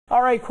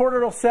All right,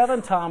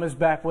 6:45. Tom is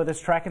back with us,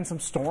 tracking some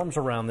storms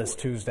around this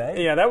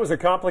Tuesday. Yeah, that was a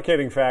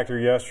complicating factor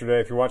yesterday.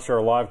 If you watched our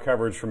live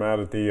coverage from out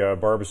at the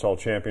Barbasol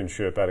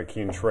Championship out at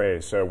Keene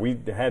Trace, we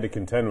had to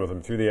contend with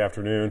them through the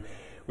afternoon.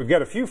 We've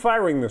got a few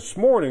firing this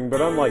morning, but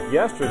unlike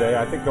yesterday,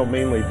 I think they'll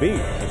mainly be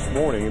this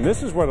morning. And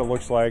this is what it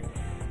looks like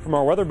from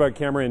our WeatherBug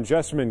camera in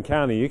Jessamine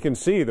County. You can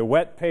see the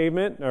wet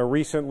pavement, a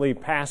recently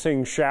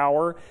passing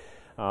shower.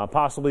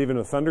 Possibly even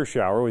a thunder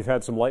shower. We've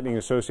had some lightning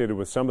associated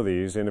with some of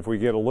these, and if we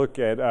get a look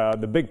at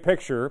the big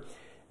picture,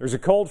 there's a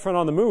cold front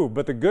on the move.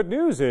 But the good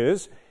news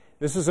is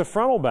this is a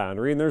frontal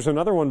boundary, and there's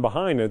another one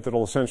behind it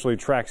that'll essentially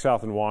track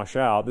south and wash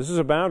out. This is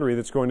a boundary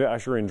that's going to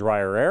usher in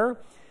drier air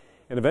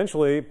and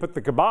eventually put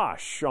the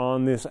kibosh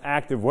on this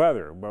active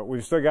weather. But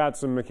we've still got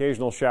some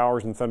occasional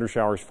showers and thunder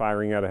showers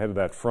firing out ahead of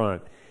that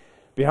front.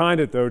 Behind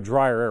it, though,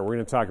 drier air. We're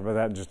going to talk about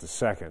that in just a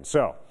second.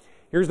 So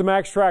here's the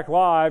MaxTrack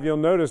Live. You'll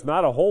notice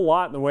not a whole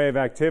lot in the way of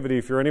activity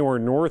if you're anywhere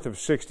north of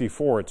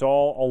 64. It's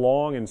all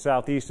along and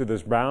southeast of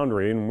this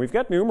boundary, and we've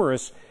got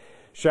numerous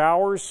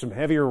showers, some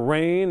heavier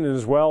rain, and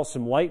as well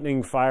some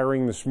lightning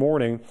firing this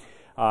morning.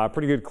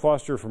 Pretty good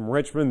cluster from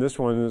Richmond. This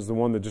one is the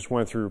one that just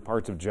went through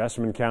parts of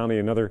Jessamine County.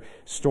 Another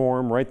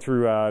storm right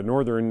through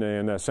northern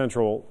and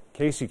central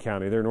Casey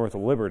County, there north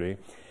of Liberty.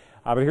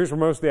 But here's where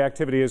most of the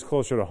activity is,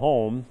 closer to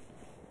home.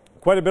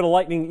 Quite a bit of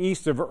lightning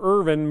east of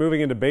Irvin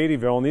moving into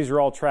Beattyville, and these are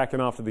all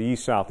tracking off to the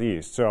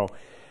east-southeast. So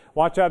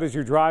watch out as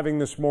you're driving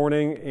this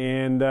morning,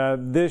 and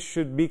this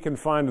should be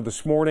confined to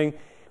this morning.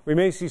 We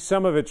may see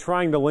some of it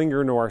trying to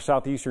linger into our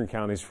southeastern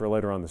counties for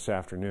later on this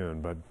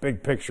afternoon, but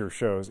big picture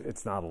shows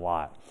it's not a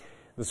lot.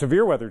 The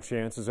severe weather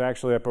chance is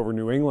actually up over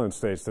New England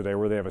states today,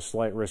 where they have a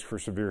slight risk for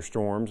severe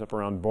storms up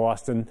around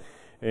Boston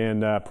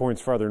and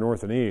points farther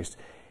north and east.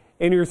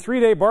 In your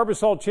three-day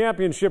Barbasol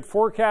Championship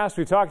forecast,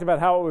 we talked about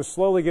how it was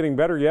slowly getting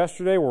better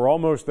yesterday. We're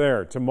almost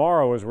there.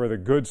 Tomorrow is where the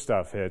good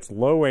stuff hits.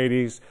 Low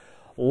 80s,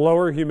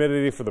 lower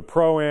humidity for the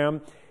Pro-Am.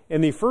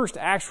 And the first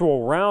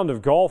actual round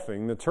of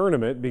golfing, the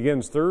tournament,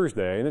 begins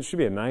Thursday, and it should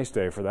be a nice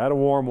day for that. A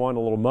warm one, a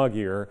little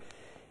muggier.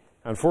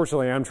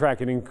 Unfortunately, I'm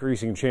tracking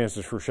increasing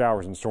chances for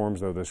showers and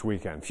storms, though, this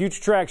weekend.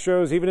 Future track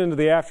shows even into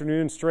the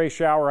afternoon, stray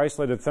shower,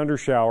 isolated thunder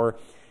shower,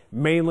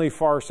 mainly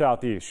far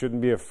southeast.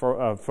 Shouldn't be a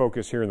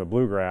focus here in the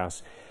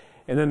bluegrass.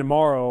 And then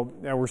tomorrow,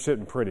 we're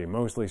sitting pretty,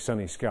 mostly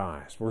sunny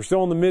skies. We're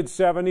still in the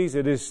mid-70s.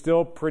 It is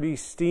still pretty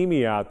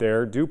steamy out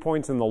there. Dew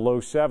points in the low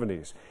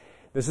 70s.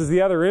 This is the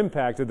other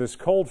impact of this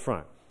cold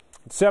front.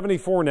 It's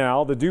 74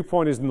 now. The dew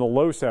point is in the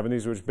low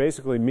 70s, which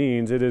basically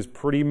means it is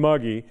pretty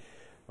muggy.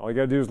 All you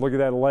got to do is look at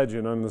that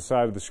legend on the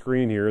side of the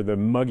screen here, the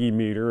muggy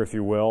meter, if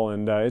you will,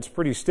 and it's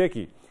pretty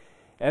sticky.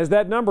 As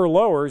that number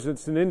lowers,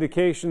 it's an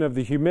indication of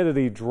the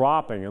humidity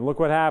dropping. And look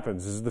what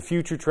happens. This is the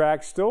future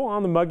track, still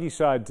on the muggy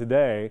side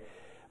today.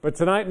 But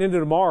tonight and into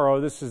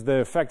tomorrow, this is the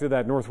effect of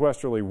that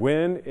northwesterly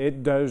wind.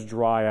 It does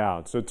dry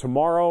out. So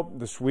tomorrow,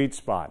 the sweet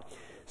spot.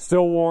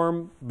 Still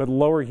warm, but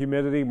lower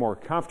humidity, more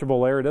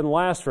comfortable air. It doesn't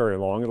last very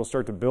long. It'll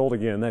start to build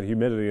again, that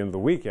humidity into the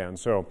weekend.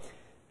 So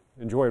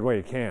enjoy it while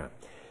you can.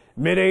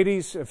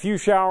 Mid-80s, a few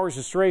showers,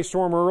 a stray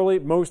storm early,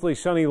 mostly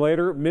sunny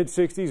later.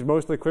 Mid-60s,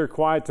 mostly clear,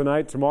 quiet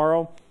tonight.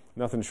 Tomorrow,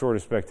 nothing short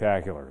of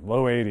spectacular.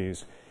 Low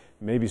 80s,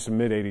 maybe some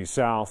mid-80s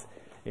south.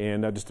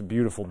 And just a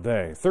beautiful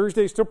day.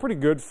 Thursday still pretty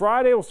good.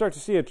 Friday we'll start to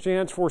see a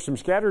chance for some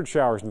scattered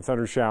showers and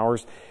thunder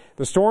showers.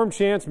 The storm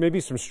chance, maybe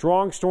some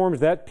strong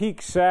storms, that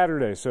peaks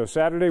Saturday. So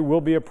Saturday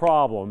will be a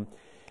problem.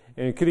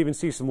 And you could even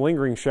see some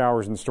lingering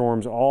showers and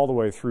storms all the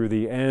way through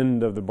the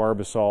end of the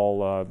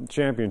Barbasol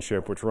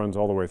Championship, which runs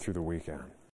all the way through the weekend.